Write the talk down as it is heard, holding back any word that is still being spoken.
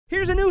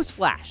Here's a news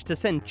flash to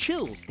send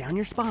chills down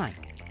your spine.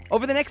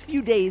 Over the next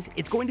few days,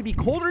 it's going to be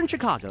colder in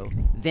Chicago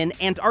than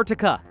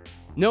Antarctica.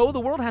 No, the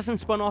world hasn't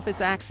spun off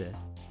its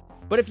axis.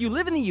 But if you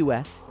live in the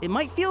US, it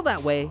might feel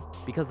that way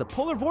because the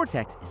polar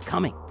vortex is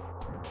coming.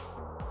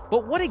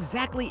 But what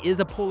exactly is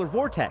a polar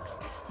vortex?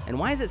 And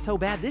why is it so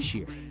bad this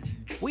year?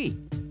 We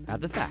have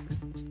the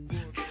facts.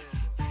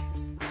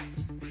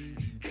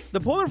 The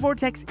polar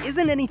vortex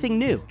isn't anything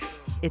new.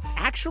 It's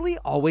actually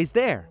always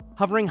there,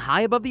 hovering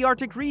high above the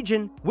Arctic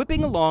region,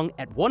 whipping along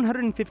at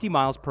 150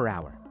 miles per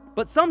hour.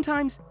 But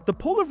sometimes, the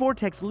polar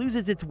vortex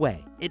loses its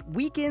way. It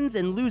weakens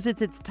and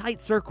loses its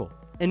tight circle.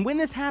 And when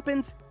this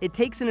happens, it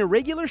takes an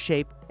irregular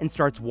shape and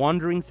starts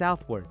wandering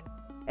southward.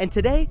 And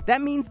today,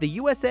 that means the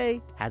USA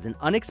has an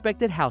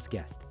unexpected house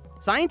guest.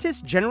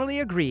 Scientists generally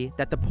agree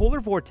that the polar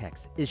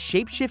vortex is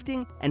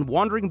shape-shifting and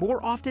wandering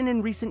more often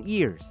in recent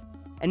years.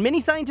 And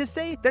many scientists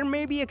say there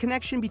may be a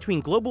connection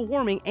between global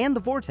warming and the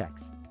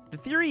vortex. The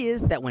theory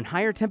is that when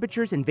higher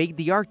temperatures invade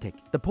the Arctic,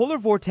 the polar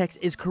vortex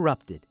is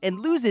corrupted and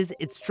loses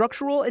its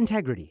structural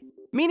integrity,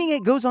 meaning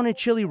it goes on a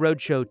chilly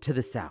roadshow to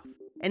the south.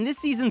 And this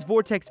season's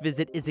vortex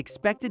visit is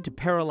expected to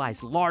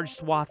paralyze large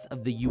swaths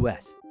of the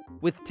US,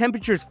 with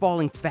temperatures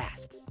falling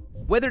fast.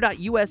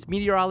 Weather.us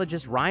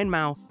meteorologist Ryan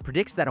Mao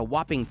predicts that a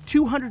whopping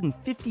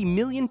 250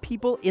 million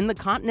people in the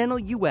continental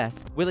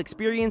US will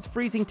experience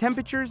freezing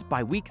temperatures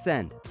by week's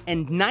end,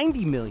 and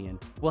 90 million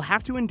will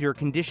have to endure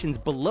conditions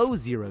below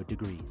 0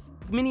 degrees.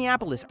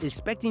 Minneapolis is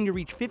expecting to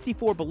reach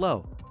 54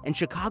 below, and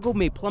Chicago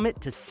may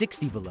plummet to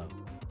 60 below.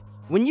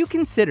 When you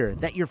consider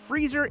that your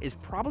freezer is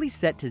probably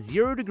set to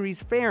 0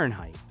 degrees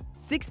Fahrenheit,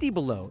 60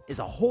 below is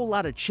a whole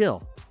lot of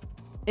chill.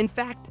 In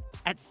fact,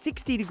 at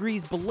 60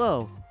 degrees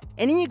below,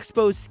 any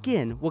exposed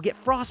skin will get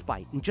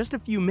frostbite in just a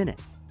few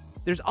minutes.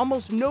 There's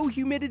almost no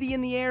humidity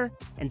in the air,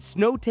 and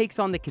snow takes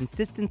on the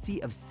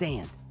consistency of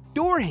sand.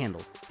 Door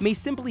handles may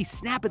simply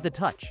snap at the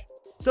touch.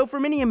 So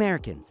for many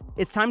Americans,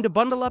 it's time to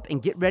bundle up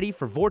and get ready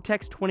for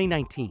Vortex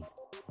 2019.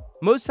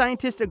 Most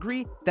scientists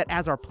agree that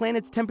as our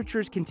planet's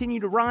temperatures continue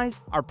to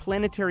rise, our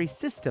planetary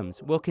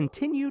systems will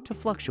continue to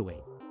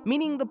fluctuate,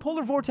 meaning the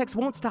polar vortex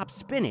won't stop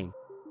spinning.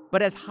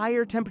 But as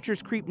higher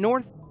temperatures creep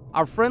north,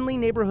 our friendly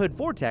neighborhood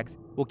vortex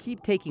will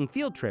keep taking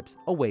field trips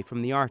away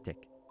from the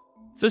Arctic.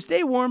 So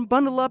stay warm,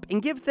 bundle up,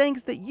 and give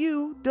thanks that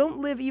you don't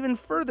live even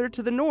further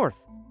to the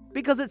north.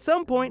 Because at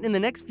some point in the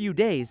next few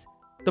days,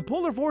 the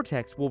polar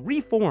vortex will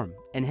reform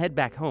and head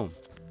back home,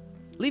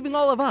 leaving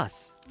all of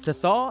us to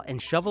thaw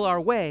and shovel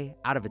our way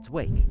out of its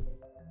wake.